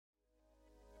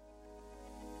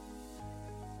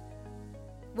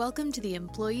Welcome to the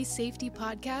Employee Safety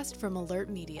Podcast from Alert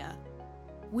Media.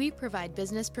 We provide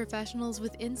business professionals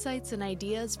with insights and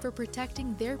ideas for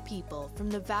protecting their people from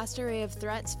the vast array of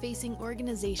threats facing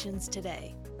organizations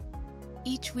today.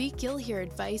 Each week, you'll hear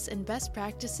advice and best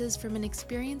practices from an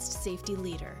experienced safety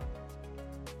leader.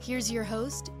 Here's your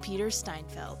host, Peter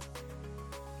Steinfeld.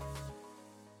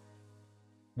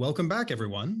 Welcome back,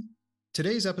 everyone.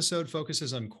 Today's episode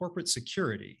focuses on corporate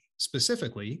security,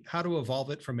 specifically how to evolve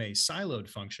it from a siloed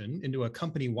function into a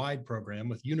company-wide program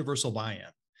with universal buy-in.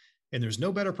 And there's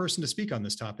no better person to speak on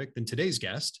this topic than today's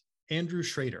guest, Andrew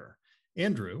Schrader.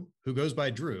 Andrew, who goes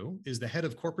by Drew, is the head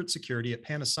of corporate security at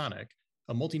Panasonic,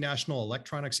 a multinational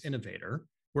electronics innovator,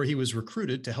 where he was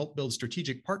recruited to help build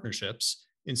strategic partnerships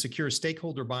and secure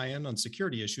stakeholder buy-in on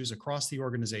security issues across the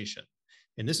organization.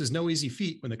 And this is no easy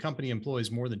feat when the company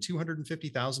employs more than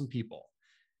 250,000 people.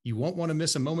 You won't want to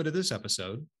miss a moment of this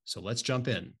episode, so let's jump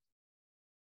in.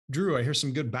 Drew, I hear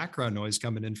some good background noise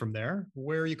coming in from there.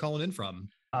 Where are you calling in from?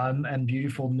 I'm in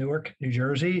beautiful Newark, New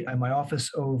Jersey, and my office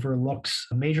overlooks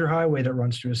a major highway that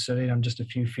runs through the city. I'm just a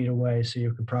few feet away, so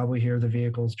you could probably hear the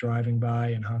vehicles driving by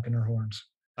and honking their horns.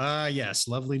 Yes,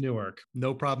 lovely Newark.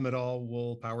 No problem at all.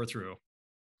 We'll power through.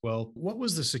 Well, what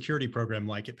was the security program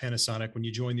like at Panasonic when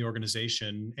you joined the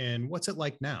organization, and what's it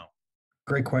like now?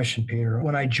 Great question, Peter.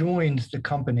 When I joined the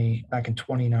company back in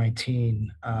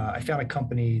 2019, I found a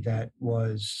company that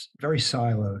was very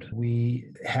siloed. We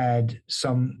had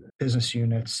some business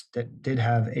units that did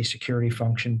have a security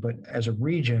function, but as a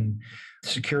region,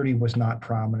 security was not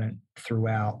prominent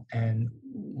throughout. And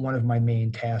one of my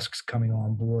main tasks coming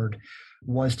on board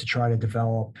was to try to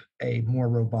develop a more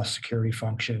robust security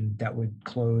function that would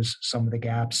close some of the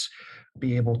gaps,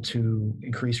 be able to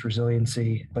increase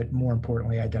resiliency, but more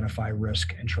importantly, identify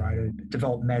risk and try to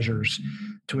develop measures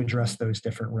to address those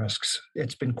different risks.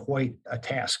 It's been quite a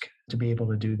task to be able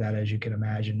to do that, as you can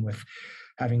imagine, with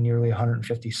having nearly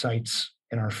 150 sites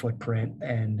in our footprint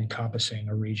and encompassing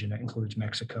a region that includes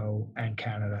Mexico and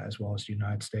Canada, as well as the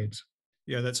United States.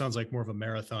 Yeah, that sounds like more of a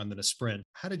marathon than a sprint.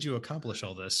 How did you accomplish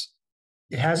all this?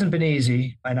 It hasn't been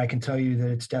easy, and I can tell you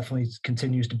that it's definitely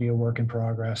continues to be a work in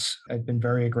progress. I've been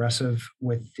very aggressive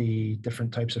with the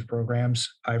different types of programs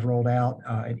I've rolled out,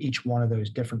 and each one of those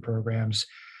different programs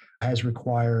has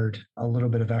required a little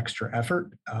bit of extra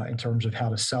effort in terms of how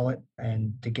to sell it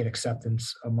and to get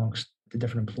acceptance amongst the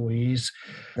different employees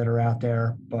that are out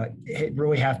there. But it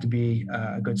really have to be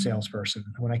a good salesperson.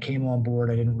 When I came on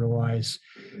board, I didn't realize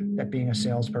that being a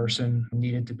salesperson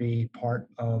needed to be part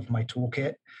of my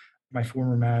toolkit. My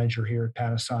former manager here at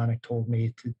Panasonic told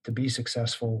me to be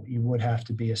successful, you would have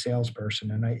to be a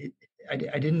salesperson. And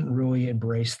I didn't really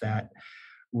embrace that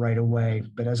right away.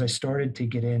 But as I started to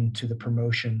get into the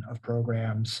promotion of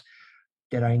programs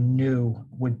that I knew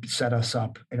would set us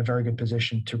up in a very good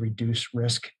position to reduce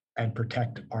risk and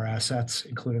protect our assets,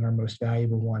 including our most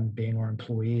valuable one being our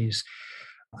employees,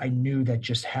 I knew that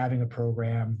just having a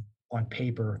program on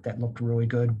paper that looked really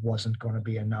good wasn't going to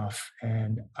be enough.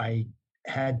 And I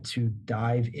had to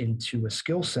dive into a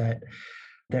skill set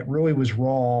that really was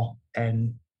raw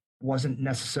and wasn't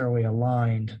necessarily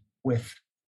aligned with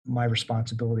my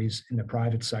responsibilities in the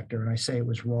private sector. And I say it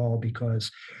was raw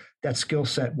because that skill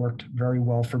set worked very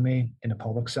well for me in the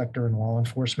public sector and law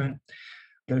enforcement.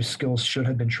 Those skills should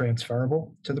have been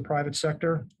transferable to the private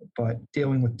sector, but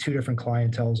dealing with two different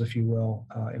clienteles, if you will,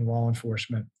 in law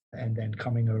enforcement and then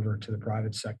coming over to the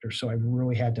private sector. So I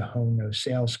really had to hone those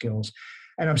sales skills.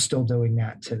 And I'm still doing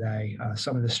that today.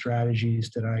 Some of the strategies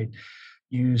that I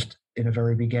used in the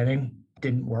very beginning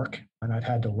didn't work, and I've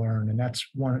had to learn. And that's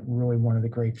one of the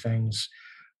great things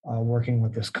working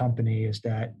with this company is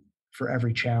that for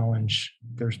every challenge,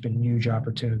 there's been huge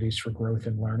opportunities for growth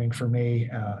and learning for me.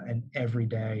 And every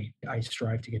day I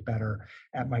strive to get better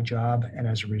at my job. And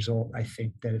as a result, I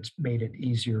think that it's made it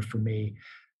easier for me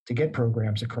to get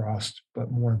programs across, but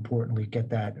more importantly, get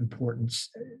that important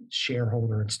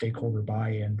shareholder and stakeholder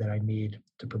buy-in that I need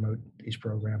to promote these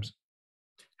programs.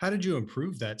 How did you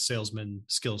improve that salesman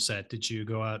skill set? Did you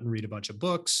go out and read a bunch of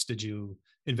books? Did you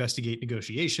investigate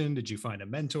negotiation? Did you find a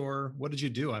mentor? What did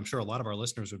you do? I'm sure a lot of our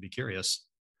listeners would be curious.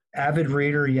 Avid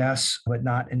reader, yes, but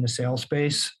not in the sales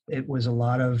space. It was a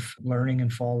lot of learning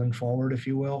and falling forward, if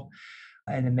you will,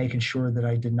 and then making sure that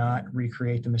I did not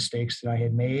recreate the mistakes that I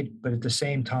had made. But at the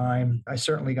same time, I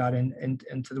certainly got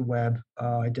into the web.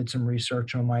 I did some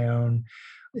research on my own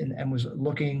and was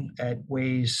looking at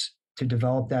ways to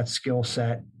develop that skill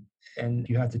set. And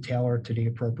you have to tailor it to the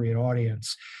appropriate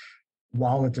audience,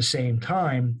 while at the same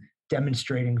time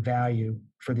demonstrating value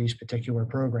for these particular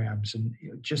programs. And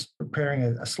just preparing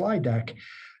a slide deck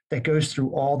that goes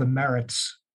through all the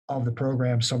merits of the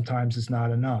program sometimes is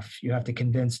not enough. You have to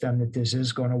convince them that this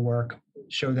is going to work,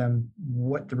 show them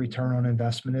what the return on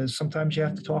investment is. Sometimes you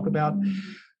have to talk about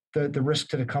the risk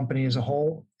to the company as a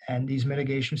whole and these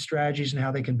mitigation strategies and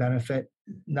how they can benefit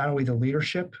not only the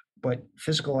leadership, but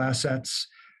physical assets,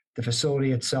 the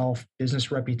facility itself,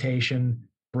 business reputation,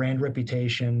 brand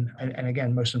reputation, and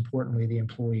again, most importantly, the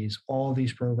employees. All of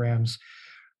these programs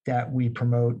that we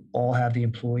promote all have the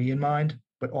employee in mind,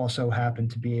 but also happen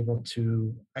to be able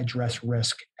to address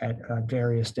risk at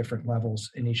various different levels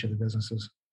in each of the businesses.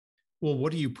 Well,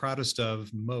 what are you proudest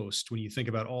of most when you think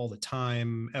about all the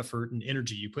time, effort, and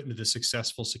energy you put into the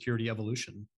successful security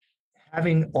evolution?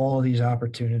 Having all of these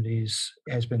opportunities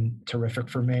has been terrific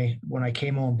for me. When I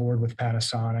came on board with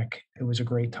Panasonic, it was a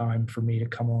great time for me to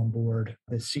come on board.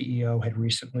 The CEO had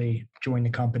recently joined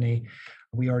the company.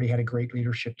 We already had a great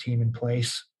leadership team in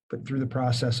place. But through the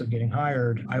process of getting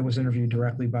hired, I was interviewed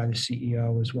directly by the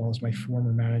CEO as well as my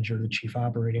former manager, the chief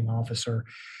operating officer.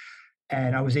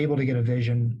 And I was able to get a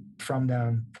vision from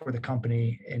them for the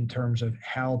company in terms of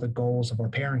how the goals of our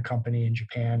parent company in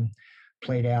Japan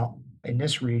played out in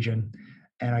this region.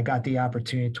 And I got the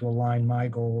opportunity to align my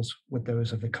goals with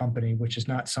those of the company, which is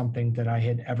not something that I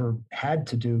had ever had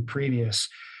to do previous.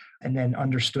 And then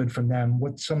understood from them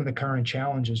what some of the current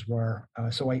challenges were.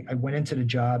 So I went into the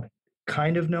job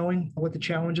kind of knowing what the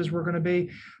challenges were going to be.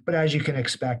 But as you can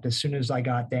expect, as soon as I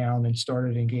got down and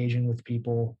started engaging with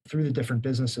people through the different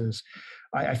businesses,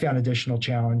 I found additional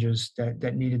challenges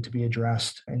that needed to be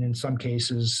addressed. And in some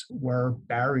cases were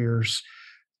barriers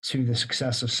to the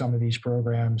success of some of these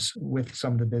programs with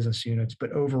some of the business units.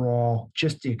 But overall,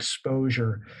 just the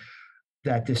exposure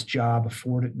that this job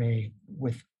afforded me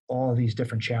with all of these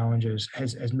different challenges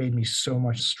has made me so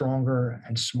much stronger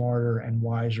and smarter and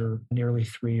wiser nearly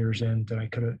 3 years in than I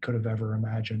could have ever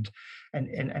imagined.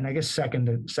 And I guess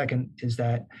second is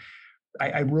that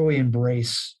I really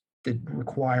embrace the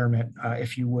requirement,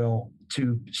 if you will,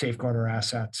 to safeguard our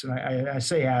assets. And I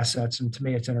say assets, and to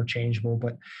me it's interchangeable,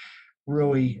 but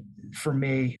really for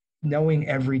me, knowing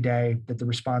every day that the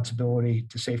responsibility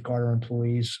to safeguard our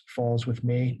employees falls with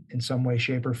me in some way,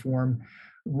 shape, or form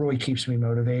really keeps me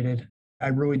motivated. I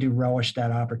really do relish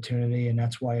that opportunity. And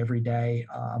that's why every day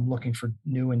I'm looking for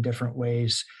new and different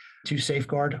ways to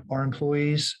safeguard our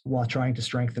employees while trying to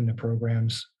strengthen the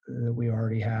programs that we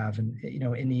already have. And,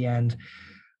 in the end,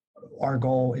 our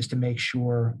goal is to make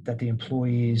sure that the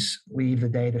employees leave the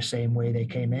day the same way they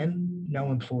came in.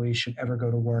 No employee should ever go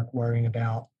to work worrying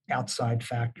about outside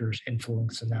factors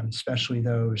influencing them, especially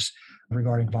those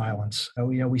regarding violence.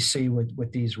 We see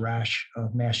with these rash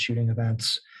of mass shooting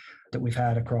events that we've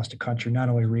had across the country, not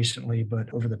only recently,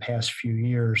 but over the past few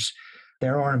years,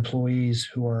 there are employees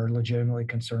who are legitimately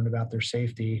concerned about their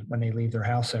safety when they leave their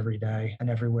house every day and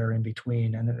everywhere in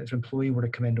between. And if an employee were to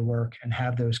come into work and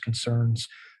have those concerns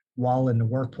while in the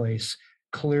workplace,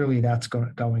 clearly that's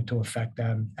going to affect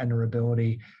them and their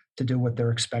ability to do what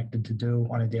they're expected to do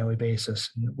on a daily basis.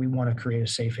 And we want to create a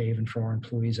safe haven for our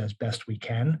employees as best we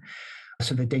can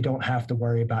so that they don't have to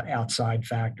worry about outside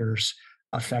factors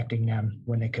affecting them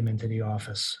when they come into the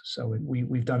office. So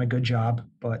we've done a good job,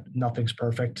 but nothing's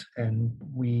perfect. And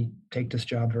we take this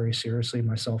job very seriously,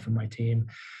 myself and my team.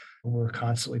 We're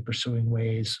constantly pursuing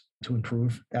ways to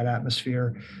improve that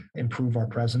atmosphere, improve our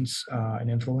presence and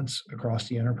influence across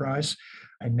the enterprise,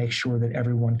 and make sure that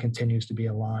everyone continues to be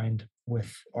aligned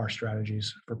with our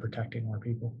strategies for protecting our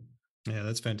people. Yeah,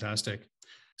 that's fantastic.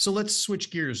 So let's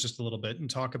switch gears just a little bit and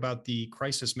talk about the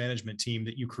crisis management team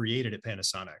that you created at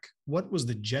Panasonic. What was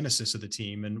the genesis of the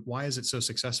team and why is it so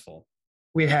successful?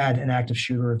 We had an active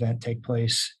shooter event take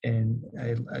place in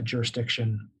a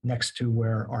jurisdiction next to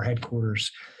where our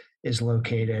headquarters is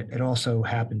located. It also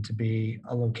happened to be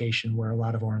a location where a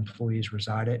lot of our employees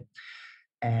resided.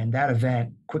 And that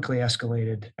event quickly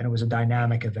escalated, and it was a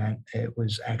dynamic event. It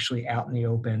was actually out in the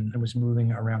open and was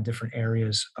moving around different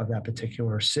areas of that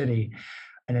particular city.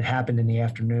 And it happened in the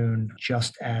afternoon,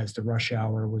 just as the rush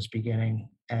hour was beginning.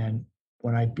 And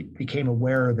when I became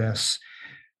aware of this,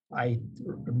 I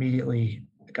immediately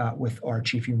got with our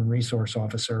chief human resource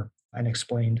officer and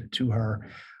explained to her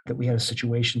that we had a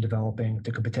situation developing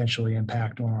that could potentially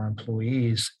impact on our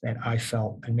employees. And I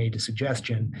felt and made the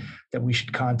suggestion that we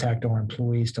should contact our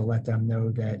employees to let them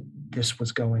know that this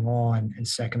was going on. And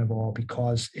second of all,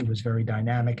 because it was very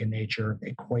dynamic in nature,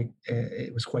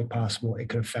 it was quite possible it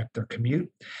could affect their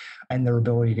commute and their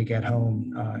ability to get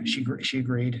home. She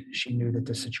agreed. She knew that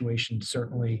the situation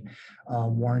certainly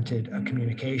warranted a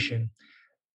communication.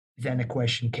 Then the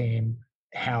question came,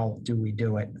 how do we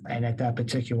do it? And at that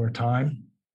particular time,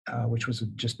 which was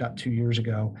just about 2 years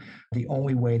ago, the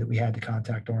only way that we had to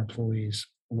contact our employees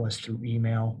was through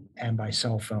email and by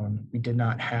cell phone. We did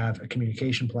not have a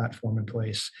communication platform in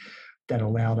place that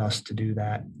allowed us to do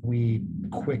that. We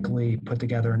quickly put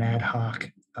together an ad hoc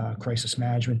crisis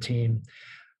management team,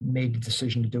 made the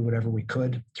decision to do whatever we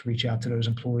could to reach out to those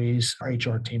employees. Our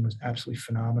HR team was absolutely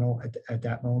phenomenal at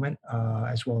that moment,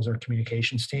 as well as our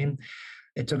communications team.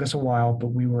 It took us a while, but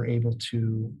we were able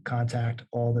to contact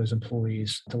all those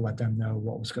employees to let them know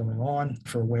what was going on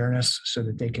for awareness so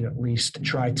that they could at least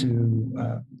try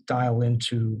to dial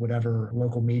into whatever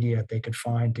local media they could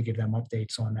find to give them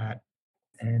updates on that.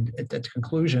 And at the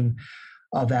conclusion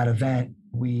of that event,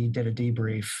 we did a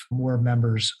debrief. More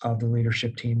members of the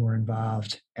leadership team were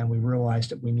involved, and we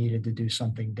realized that we needed to do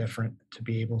something different to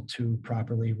be able to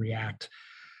properly react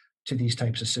to these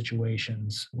types of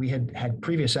situations. We had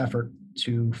previous effort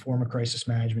to form a crisis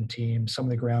management team. Some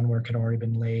of the groundwork had already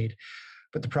been laid,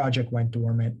 but the project went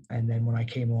dormant. And then when I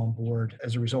came on board,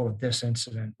 as a result of this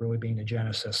incident really being the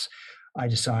genesis, I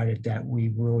decided that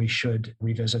we really should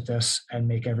revisit this and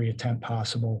make every attempt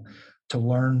possible to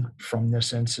learn from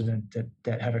this incident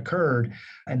that had occurred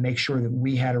and make sure that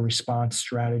we had a response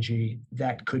strategy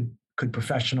that could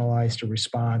professionalize the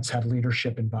response, have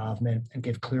leadership involvement, and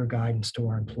give clear guidance to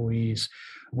our employees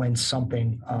when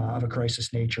something of a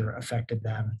crisis nature affected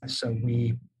them. So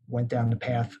we went down the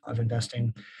path of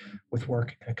investing with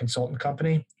work in a consultant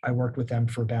company. I worked with them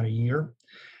for about a year.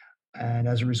 And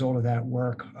as a result of that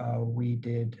work, we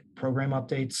did program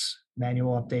updates,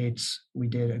 manual updates. We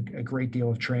did a great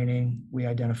deal of training. We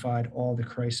identified all the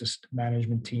crisis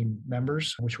management team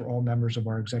members, which were all members of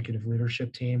our executive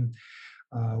leadership team.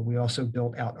 We also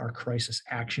built out our crisis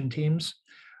action teams,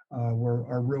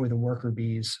 are really the worker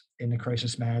bees in the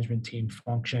crisis management team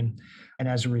function. And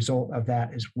as a result of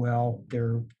that as well,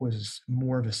 there was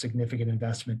more of a significant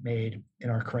investment made in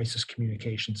our crisis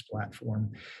communications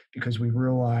platform because we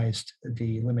realized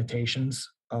the limitations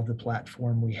of the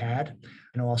platform we had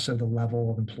and also the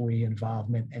level of employee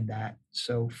involvement in that.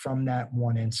 So from that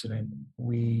one incident,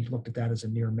 we looked at that as a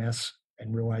near miss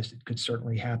and realized it could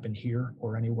certainly happen here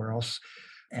or anywhere else.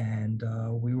 And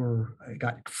we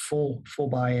got full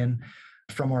buy-in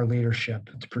from our leadership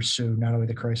to pursue not only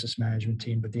the crisis management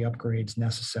team, but the upgrades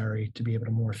necessary to be able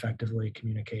to more effectively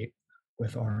communicate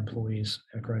with our employees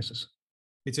in a crisis.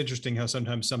 It's interesting how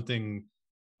sometimes something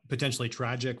potentially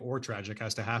tragic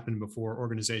has to happen before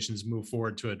organizations move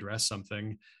forward to address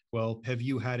something. Well, have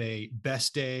you had a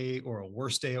best day or a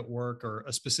worst day at work or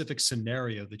a specific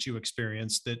scenario that you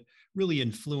experienced that really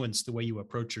influenced the way you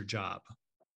approach your job?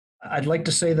 I'd like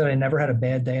to say that I never had a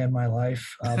bad day in my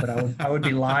life, but I would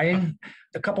be lying.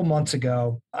 A couple months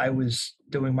ago, I was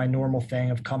doing my normal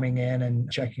thing of coming in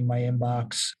and checking my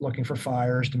inbox, looking for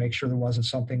fires to make sure there wasn't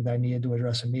something that I needed to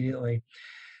address immediately.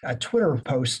 A Twitter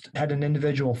post had an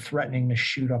individual threatening to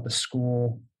shoot up a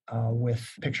school with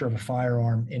a picture of a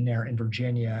firearm in there in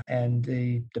Virginia. And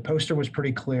the poster was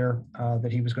pretty clear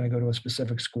that he was going to go to a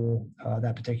specific school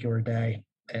that particular day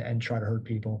and try to hurt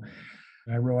people.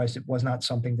 And I realized it was not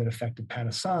something that affected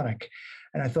Panasonic.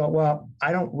 And I thought, well,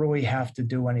 I don't really have to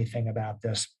do anything about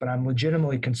this, but I'm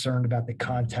legitimately concerned about the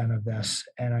content of this.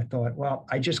 And I thought, well,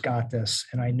 I just got this.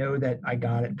 And I know that I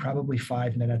got it probably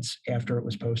 5 minutes after it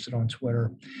was posted on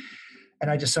Twitter. And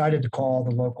I decided to call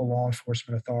the local law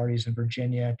enforcement authorities in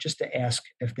Virginia just to ask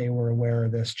if they were aware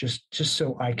of this, just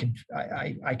so I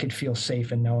could feel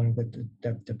safe in knowing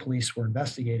that the police were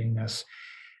investigating this.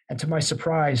 And to my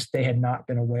surprise, they had not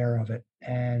been aware of it.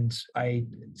 And I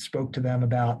spoke to them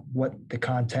about what the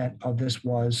content of this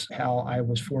was, how I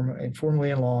was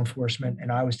formerly in law enforcement,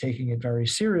 and I was taking it very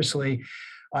seriously.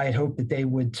 I had hoped that they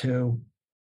would too,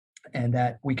 and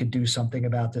that we could do something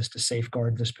about this to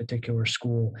safeguard this particular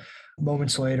school.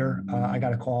 Moments later, I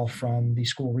got a call from the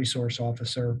school resource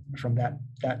officer from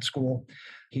that school.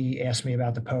 He asked me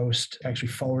about the post, actually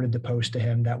forwarded the post to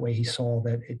him. That way he saw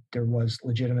that there was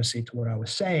legitimacy to what I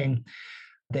was saying.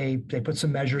 They put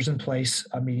some measures in place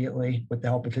immediately with the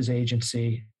help of his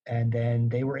agency. And then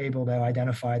they were able to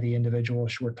identify the individual a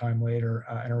short time later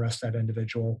and arrest that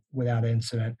individual without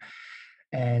incident.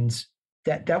 And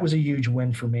that was a huge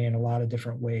win for me in a lot of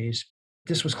different ways.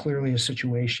 This was clearly a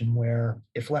situation where,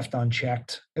 if left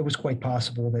unchecked, it was quite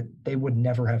possible that they would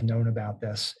never have known about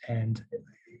this. And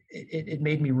it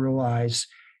made me realize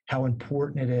how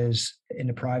important it is in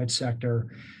the private sector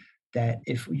that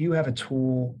if you have a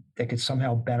tool that could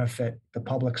somehow benefit the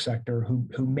public sector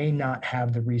who may not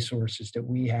have the resources that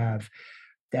we have,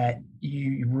 that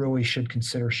you really should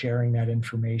consider sharing that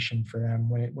information for them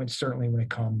certainly when it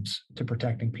comes to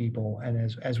protecting people.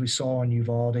 And as we saw in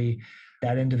Uvalde,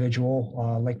 that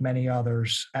individual, like many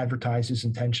others, advertised his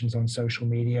intentions on social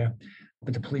media.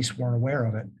 but the police weren't aware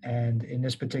of it. And in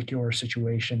this particular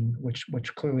situation, which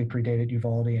clearly predated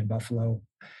Uvalde and Buffalo,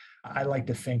 I like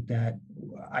to think that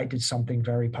I did something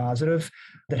very positive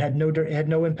that had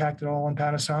no impact at all on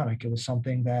Panasonic. It was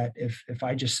something that if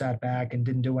I just sat back and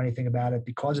didn't do anything about it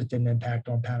because it didn't impact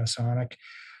on Panasonic,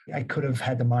 I could have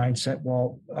had the mindset,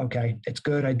 well, okay, it's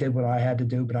good. I did what I had to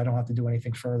do, but I don't have to do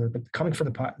anything further. But coming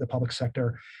from the public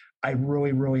sector, I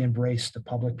really, really embrace the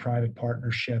public-private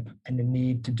partnership and the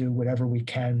need to do whatever we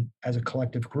can as a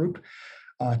collective group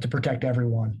to protect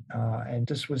everyone. And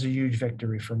this was a huge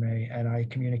victory for me. And I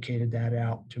communicated that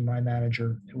out to my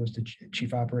manager, who was the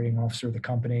chief operating officer of the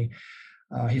company.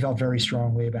 He felt very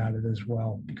strongly about it as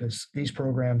well, because these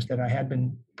programs that I had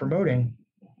been promoting,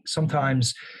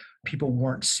 sometimes people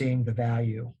weren't seeing the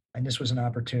value. And this was an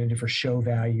opportunity for show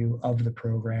value of the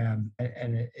program,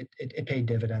 and it paid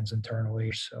dividends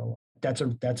internally. So that's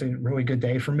a really good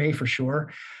day for me, for sure,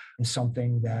 and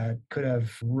something that could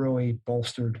have really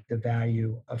bolstered the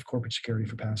value of corporate security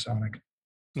for Panasonic.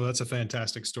 Well, that's a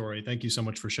fantastic story. Thank you so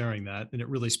much for sharing that. And it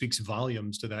really speaks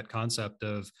volumes to that concept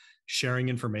of sharing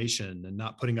information and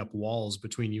not putting up walls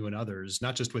between you and others,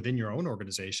 not just within your own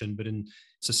organization, but in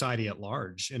society at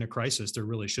large. In a crisis, there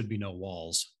really should be no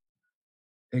walls.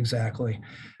 Exactly.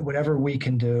 Whatever we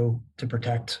can do to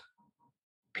protect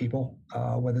people,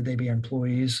 whether they be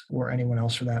employees or anyone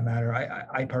else for that matter,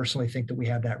 I personally think that we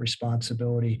have that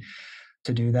responsibility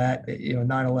to do that.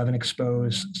 9/11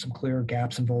 exposed some clear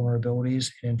gaps and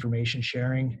vulnerabilities in information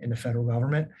sharing in the federal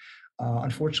government.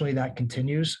 Unfortunately, that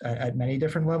continues at many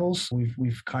different levels.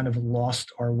 We've kind of lost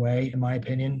our way, in my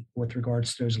opinion, with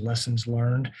regards to those lessons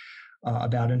learned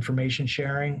about information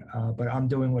sharing, but I'm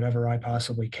doing whatever I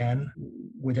possibly can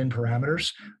within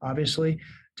parameters, obviously,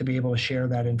 to be able to share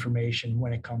that information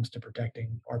when it comes to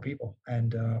protecting our people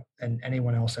and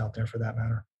anyone else out there for that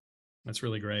matter. That's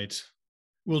really great.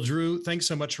 Well, Drew, thanks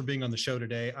so much for being on the show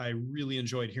today. I really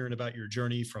enjoyed hearing about your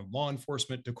journey from law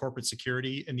enforcement to corporate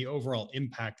security and the overall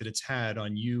impact that it's had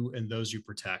on you and those you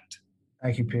protect.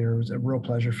 Thank you, Peter. It was a real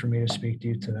pleasure for me to speak to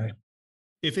you today.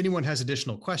 If anyone has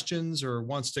additional questions or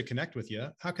wants to connect with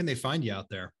you, how can they find you out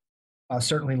there?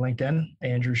 Certainly LinkedIn,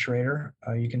 Andrew Schrader.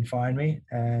 You can find me,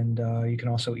 and you can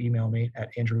also email me at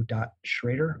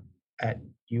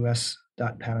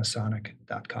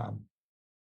andrew.schrader@us.panasonic.com.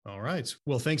 All right.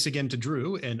 Well, thanks again to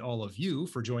Drew and all of you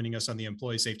for joining us on the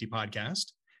Employee Safety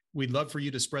Podcast. We'd love for you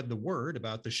to spread the word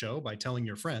about the show by telling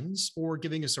your friends or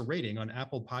giving us a rating on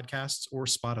Apple Podcasts or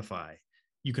Spotify.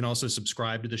 You can also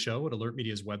subscribe to the show at Alert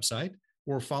Media's website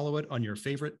or follow it on your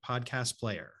favorite podcast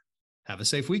player. Have a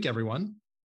safe week, everyone.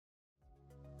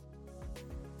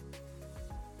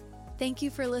 Thank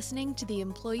you for listening to the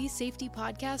Employee Safety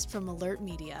Podcast from Alert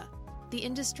Media, the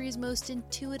industry's most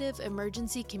intuitive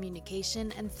emergency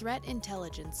communication and threat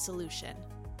intelligence solution.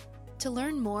 To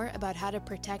learn more about how to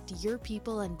protect your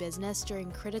people and business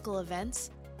during critical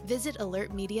events, visit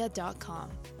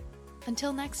alertmedia.com.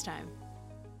 Until next time.